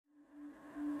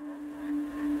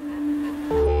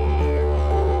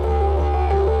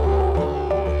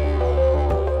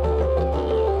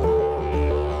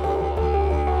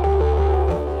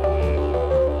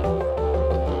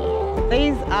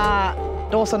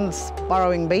Dawson's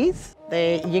Burrowing Bees.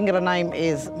 Their Yingara name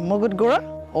is Mungurragurra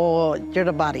or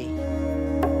Jirabadi.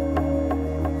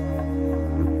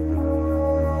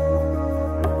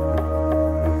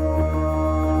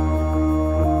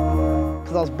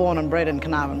 Because I was born and bred in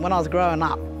Carnavon. When I was growing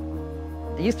up,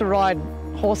 I used to ride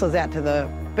horses out to the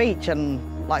beach, and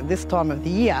like this time of the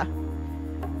year,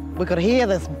 we could hear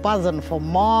this buzzing for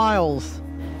miles.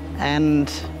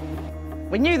 And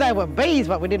we knew they were bees,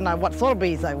 but we didn't know what sort of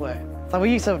bees they were. So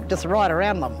we used to just ride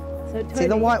around them. So see,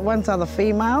 the white ones are the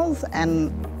females and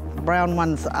brown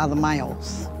ones are the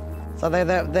males. So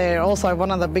they're also one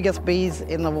of the biggest bees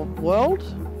in the world.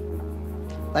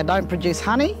 They don't produce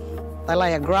honey. They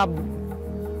lay a grub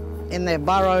in their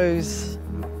burrows,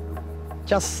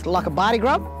 just like a barty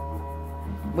grub,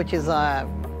 which is a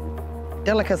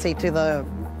delicacy to the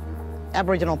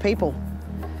Aboriginal people.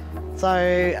 So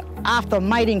after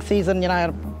mating season, you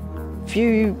know, a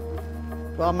few,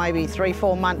 well, maybe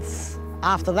 3-4 months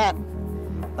after that,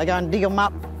 they go and dig them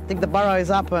up, dig the burrows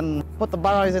up and put the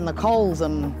burrows in the coals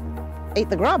and eat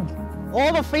the grub.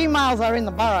 All the females are in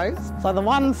the burrows, so the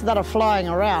ones that are flying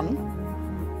around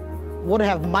would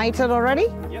have mated already.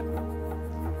 Yep.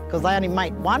 Because they only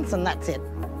mate once and that's it.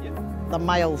 Yep. The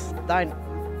males don't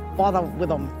bother with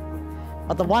them.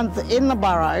 But the ones in the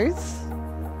burrows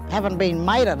haven't been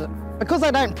mated. Because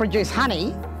they don't produce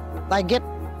honey, they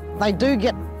do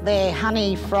get their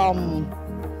honey from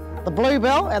the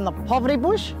bluebell and the poverty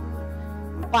bush,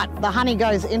 but the honey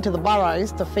goes into the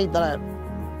burrows to feed the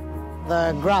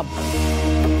grub.